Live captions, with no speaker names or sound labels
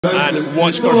And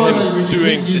watch for him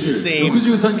doing the same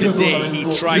today. He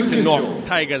tried to knock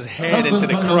Tiger's head into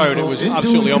the crowd. It was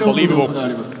absolutely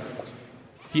unbelievable.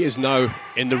 He is now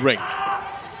in the ring.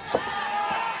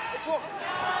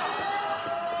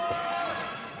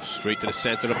 Straight to the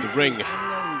center of the ring.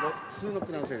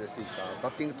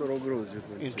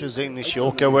 Interesting,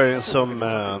 Nishioka wearing some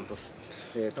long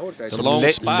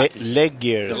spats. Leg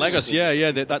gears. The leggers,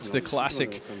 yeah, that's the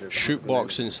classic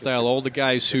shootboxing style. All the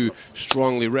guys who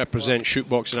strongly represent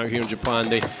shootboxing out here in Japan,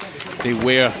 they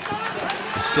wear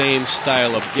the same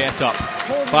style of get-up.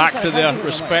 Back to their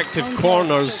respective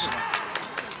corners.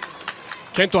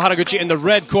 Kento Haraguchi in the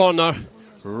red corner,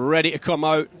 ready to come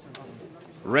out.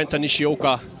 Renta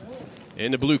Nishioka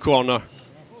in the blue corner.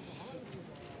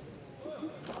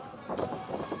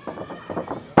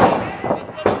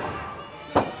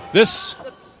 This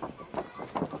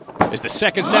is the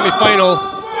second semi-final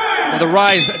of the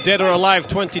RISE Dead or Alive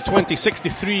 2020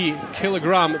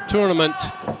 63-kilogram tournament.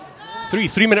 Three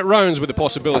 3-minute rounds with the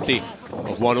possibility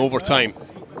of one overtime.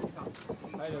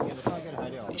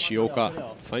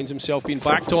 Nishioka finds himself being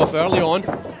backed off early on.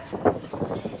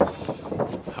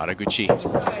 Haraguchi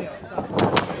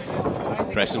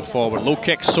pressing forward. Low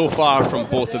kicks so far from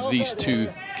both of these two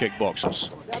kickboxers.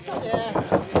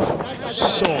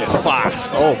 So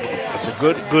fast. Oh, that's a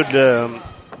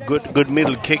good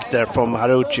middle kick there from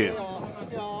Haraguchi.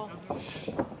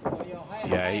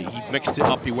 Yeah, he mixed it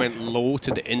up. He went low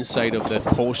to the inside of the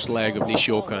post leg of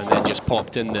Nishioka and then just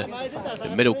popped in the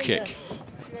middle kick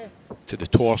to the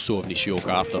torso of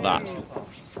Nishioka after that.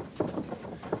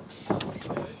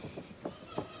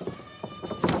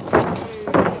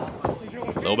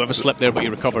 A little bit of a slip there, but he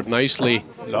recovered nicely.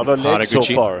 A lot of legs so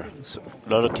far. A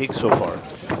lot of kicks so far.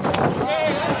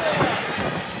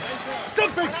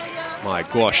 My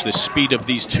gosh, the speed of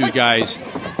these two guys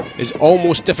is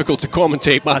almost difficult to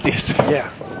commentate, Matthias. Yeah.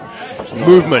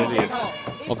 Movement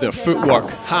of their footwork,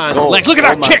 hands, legs. Look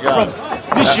at that kick from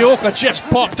Nishioka, just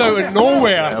popped out of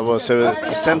nowhere. That was a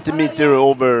centimeter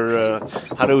over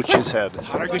Haraguchi's head.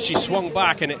 Haraguchi swung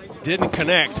back and it didn't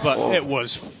connect, but it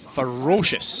was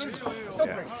ferocious.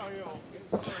 Yeah.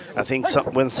 I think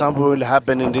when something will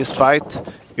happen in this fight,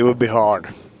 it will be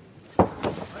hard.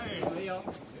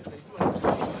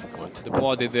 Going to the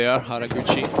body there,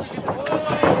 Haraguchi.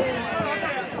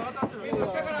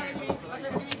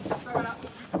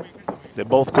 They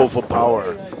both go for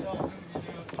power.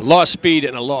 A lot of speed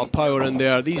and a lot of power in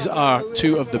there. These are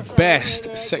two of the best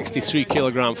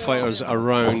 63-kilogram fighters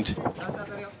around.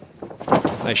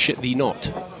 I shit thee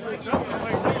not.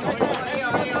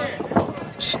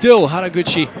 Still,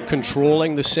 Haraguchi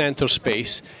controlling the center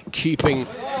space, keeping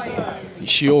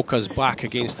Nishioka's back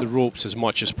against the ropes as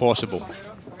much as possible.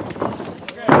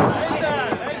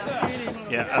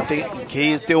 Yeah, I think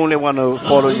he's the only one who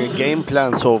following a game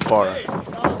plan so far.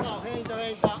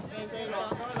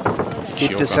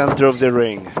 Keep the center of the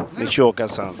ring,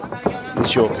 Nishioka-san.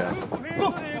 Nishioka.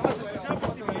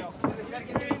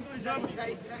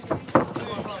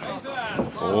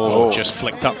 Oh, just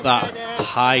flicked up that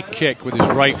high kick with his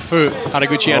right foot.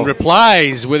 Haraguchi and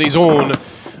replies with his own.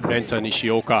 Renta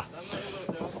Nishioka.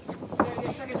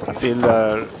 I feel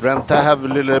Renta have a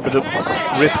little bit of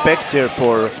respect here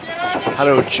for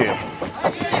Haraguchi.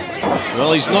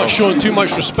 Well, he's not showing too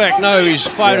much respect now. He's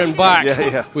firing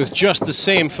back with just the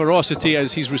same ferocity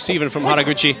as he's receiving from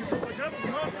Haraguchi.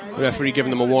 The referee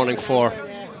giving them a warning for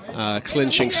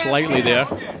clinching slightly there.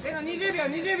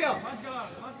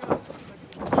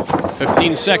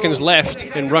 15 seconds left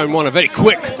in round one. A very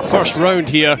quick first round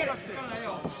here.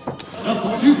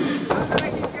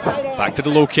 Back to the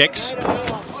low kicks.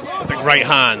 Big right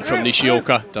hand from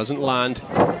Nishioka. Doesn't land.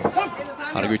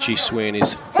 Haraguchi swaying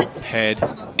his head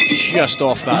just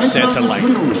off that center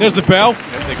line. There's the bell.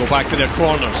 They go back to their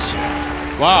corners.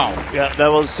 Wow. Yeah, that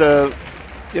was,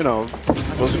 you know,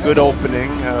 was a good opening.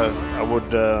 I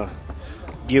would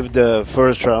give the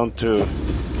first round to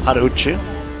Haraguchi.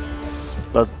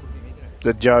 But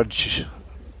the judge,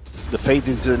 the fate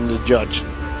is in the judge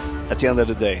at the end of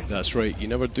the day. That's right. You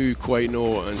never do quite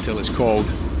know until it's called.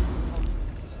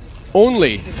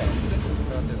 Only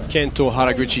Kento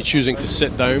Haraguchi choosing to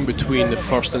sit down between the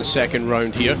first and second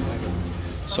round here.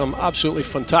 Some absolutely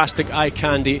fantastic eye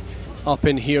candy up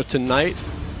in here tonight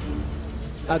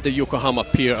at the Yokohama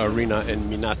Pier Arena in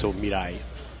Minato Mirai.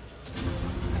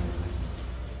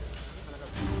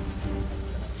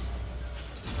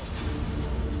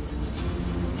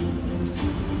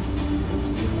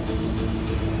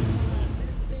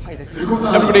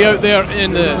 Everybody out there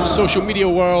in the social media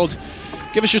world,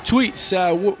 give us your tweets.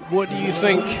 What do you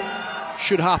think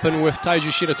should happen with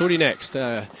Taiji Shiratori next.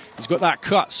 He's got that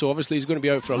cut, so obviously he's going to be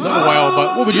out for a little while,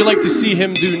 but what would you like to see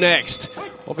him do next?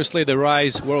 Obviously the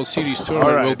RISE World Series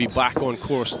tournament will be back on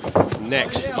course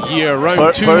next year.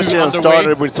 Round 2 First he underway.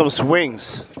 started with some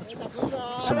swings.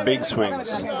 Some big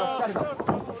swings. Again,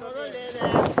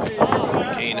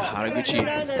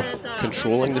 Haraguchi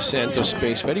controlling the center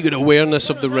space. Very good awareness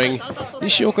of the ring.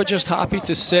 Nishioka just happy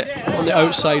to sit on the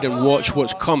outside and watch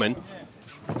what's coming.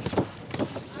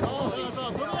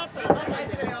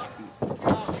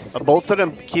 Both of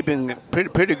them keeping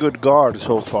pretty good guard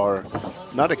so far.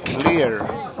 Not a clear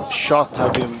shot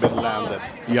having been landed.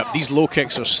 Yep, these low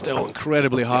kicks are still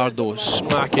incredibly hard though,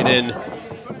 smacking in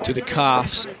to the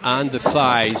calves and the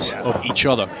thighs of each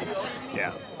other.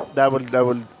 Yeah, that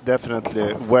will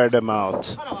definitely wear them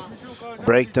out,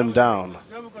 break them down.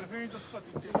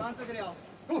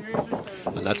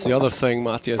 And that's the other thing,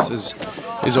 Matthias,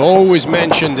 is always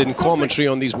mentioned in commentary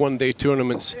on these one-day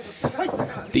tournaments.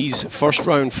 These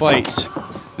first-round fights,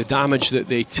 the damage that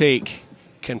they take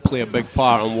can play a big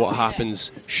part on what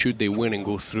happens should they win and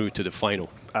go through to the final.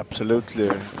 Absolutely,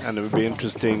 and it would be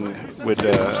interesting with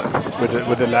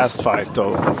the last fight,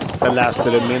 though, that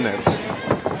lasted a minute.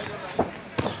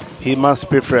 He must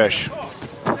be fresh.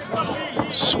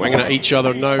 Swinging at each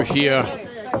other now here,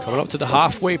 coming up to the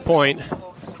halfway point.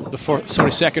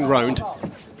 The second round.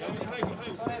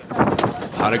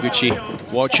 Haraguchi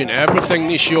watching everything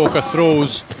Nishioka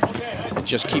throws and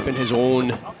just keeping his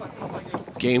own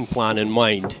game plan in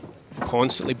mind.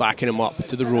 Constantly backing him up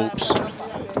to the ropes.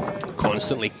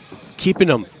 Constantly keeping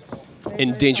him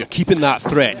in danger, keeping that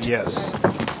threat. Yes.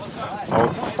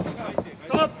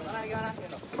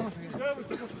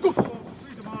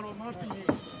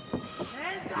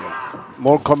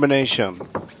 More combination.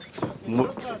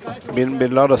 Been a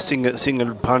lot of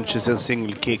single punches and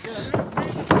single kicks.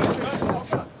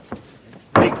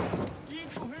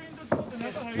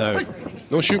 Now,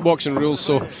 no shootboxing rules,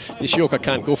 so Nishioka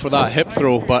can't go for that hip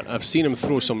throw, but I've seen him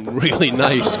throw some really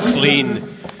nice,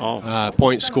 clean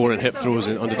point scoring hip throws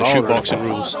under the shootboxing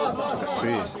rules. I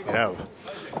see, yeah.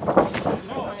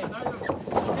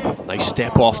 Nice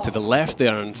step off to the left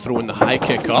there and throwing the high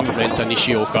kick up, Renta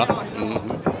Nishioka.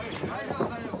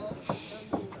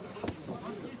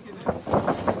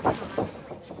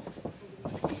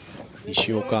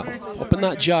 Nishioka popping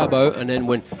that jab out, and then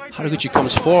when Haraguchi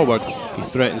comes forward, he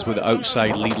threatens with the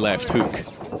outside lead left hook.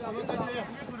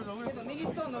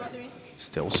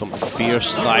 Still some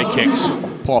fierce thigh kicks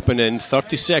popping in.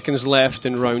 30 seconds left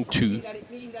in round 2.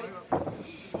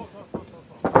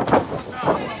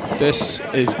 This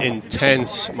is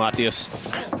intense, Matthias.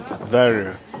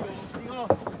 Very.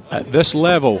 At this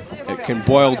level, it can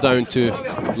boil down to,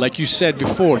 like you said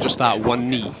before, just that one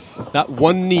knee. That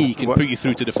one knee can put you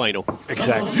through to the final.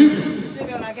 Exactly.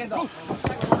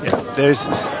 Yeah, there's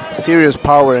serious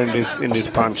power in these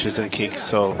punches and kicks.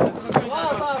 So.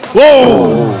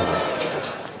 Whoa!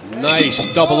 Nice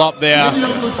double up there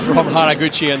from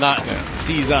Haraguchi, and that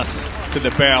sees us to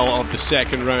the bell of the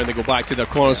second round. They go back to their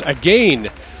corners again.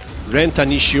 Renta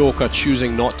Nishioka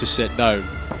choosing not to sit down.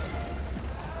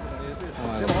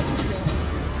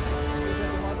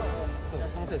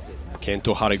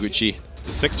 Kento Haraguchi,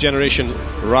 the 6th generation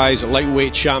RISE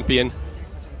lightweight champion.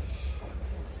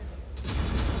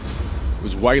 It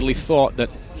was widely thought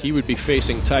that he would be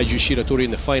facing Taiji Shiratori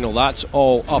in the final. That's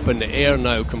all up in the air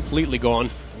now, completely gone.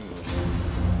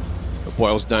 It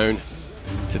boils down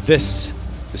to this,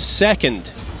 the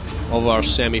second of our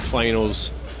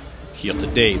semi-finals here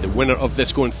today. The winner of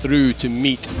this going through to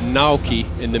meet Naoki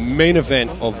in the main event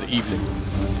of the evening.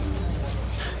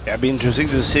 Yeah, it'd be interesting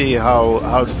to see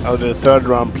how the third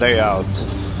round play out.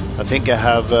 I think I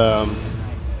have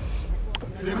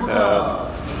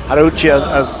Haraguchi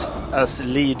as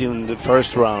lead in the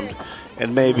first round,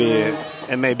 and maybe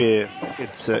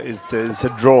it's a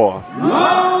draw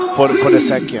for the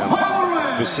second.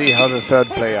 We see how the third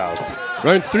play out.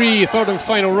 Round 3, third and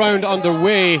final round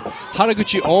underway.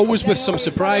 Haraguchi always with some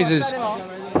surprises.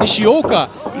 Nishioka,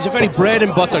 he's a very bread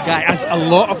and butter guy, as a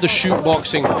lot of the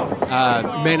shootboxing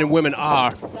men and women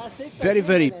are. Very,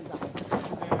 very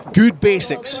good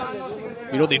basics.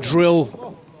 You know, they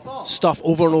drill stuff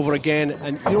over and over again,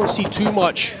 and you don't see too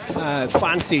much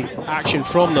fancy action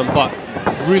from them, but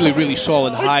really, really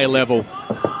solid, high-level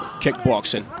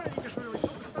kickboxing.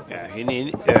 Yeah,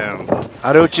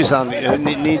 Haraguchi-san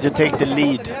need to take the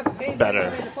lead better,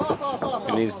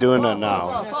 and he's doing that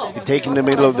now. He's taking the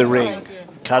middle of the ring.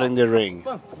 Cut in the ring.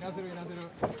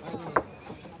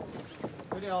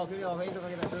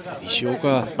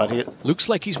 Nishioka, but he looks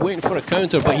like he's waiting for a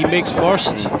counter, but he makes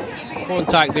first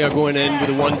contact there, going in with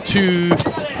a 1-2.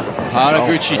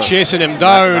 Haraguchi chasing him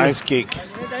down. Nice kick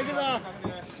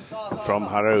from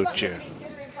Haraguchi.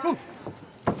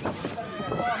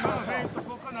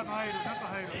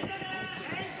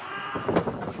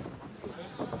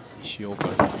 Nishioka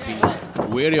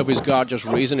being wary of his guard, just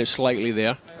raising it slightly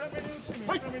there.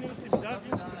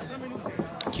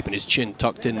 Keeping his chin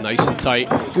tucked in nice and tight.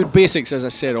 Good basics, as I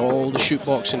said, all the shoot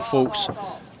boxing folks.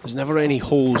 There's never any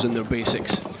holes in their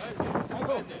basics.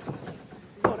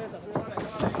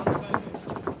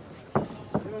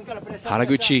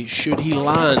 Haraguchi, should he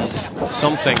land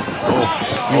something,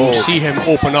 you will see him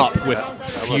open up with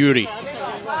fury.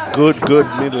 Good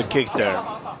middle kick there.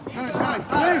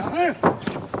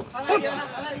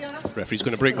 Referee's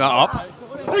going to break that up.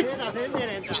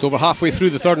 Just over halfway through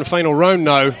the third and final round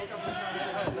now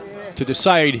to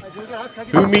decide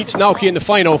who meets Naoki in the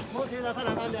final.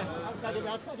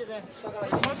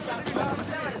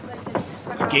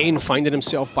 Again, finding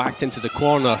himself backed into the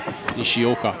corner,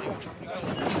 Nishioka.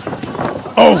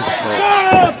 Oh!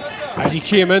 As he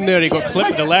came in there, he got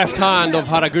clipped with the left hand of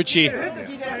Haraguchi.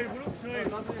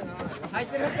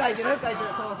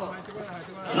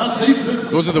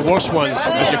 Those are the worst ones,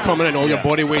 as you're coming in, all your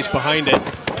body weight's behind it.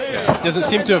 Doesn't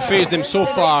seem to have phased him so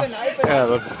far.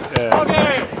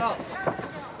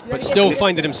 But still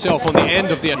finding himself on the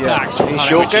end of the attacks.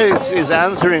 Nishioka is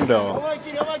answering though.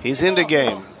 He's in the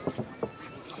game.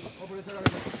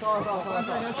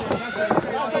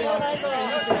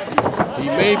 He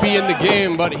may be in the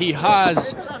game, but he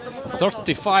has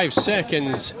 35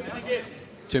 seconds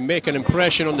to make an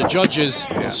impression on the judges.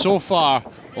 And so far,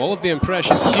 all of the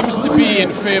impression seems to be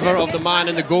in favor of the man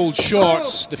in the gold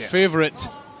shorts, the favorite,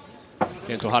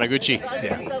 Kento Haraguchi.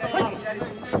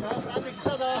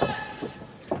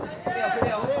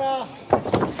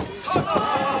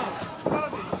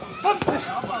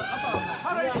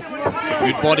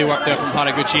 Good body work there from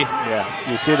Haraguchi.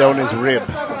 Yeah, you see it on his rib.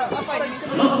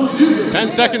 10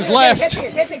 seconds left.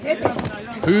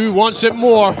 Who wants it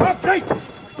more?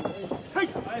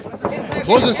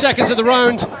 Closing seconds of the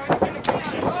round.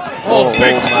 Oh,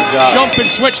 big my God. Jumping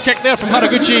switch kick there from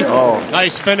Haraguchi. Oh,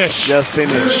 nice finish. Just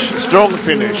finish. Strong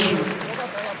finish.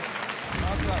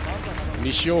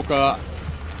 Nishioka,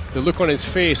 the look on his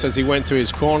face as he went to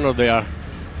his corner there,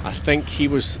 I think he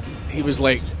was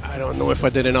like, I don't know if I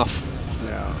did enough.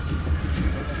 Yeah.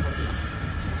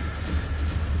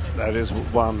 That is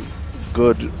one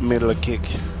good middle kick.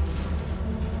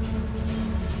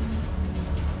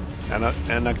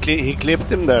 And he clipped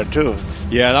him there too.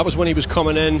 Yeah, that was when he was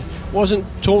coming in. Wasn't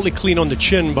totally clean on the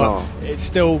chin, but it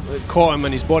still caught him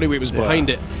and his body weight was behind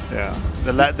it. Yeah,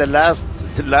 the last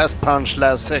punch,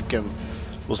 last second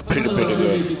was pretty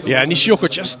good. Yeah, Nishioka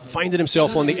just finding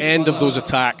himself on the end of those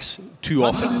attacks too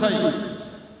often.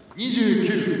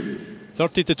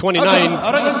 30 to 29.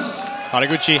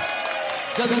 Haraguchi.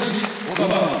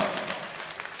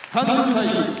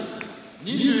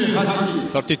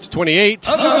 30 to 28.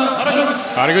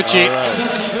 Haraguchi.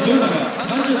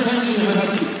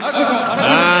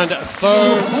 And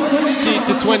 30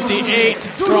 to 28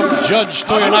 from Judge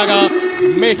Toyonaga,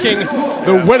 making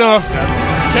the winner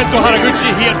Kento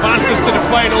Haraguchi. He advances to the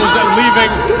finals and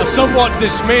leaving a somewhat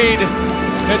dismayed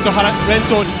Renta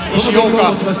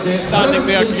Nishioka standing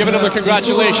there, giving him the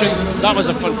congratulations. That was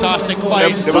a fantastic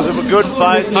fight. There was a good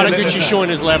fight. Haraguchi showing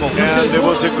his level. Yeah, there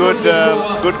was a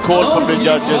good call from the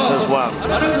judges as well.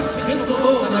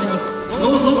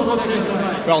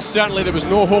 Well, certainly there was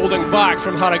no holding back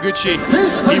from Haraguchi.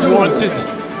 He wanted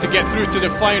to get through to the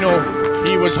final.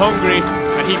 He was hungry,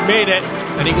 and he made it,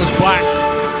 and he goes back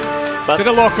to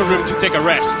the locker room to take a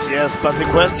rest. Yes, but the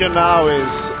question now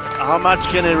is, how much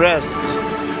can he rest?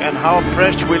 And how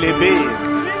fresh will he be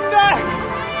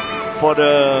for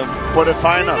the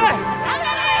final?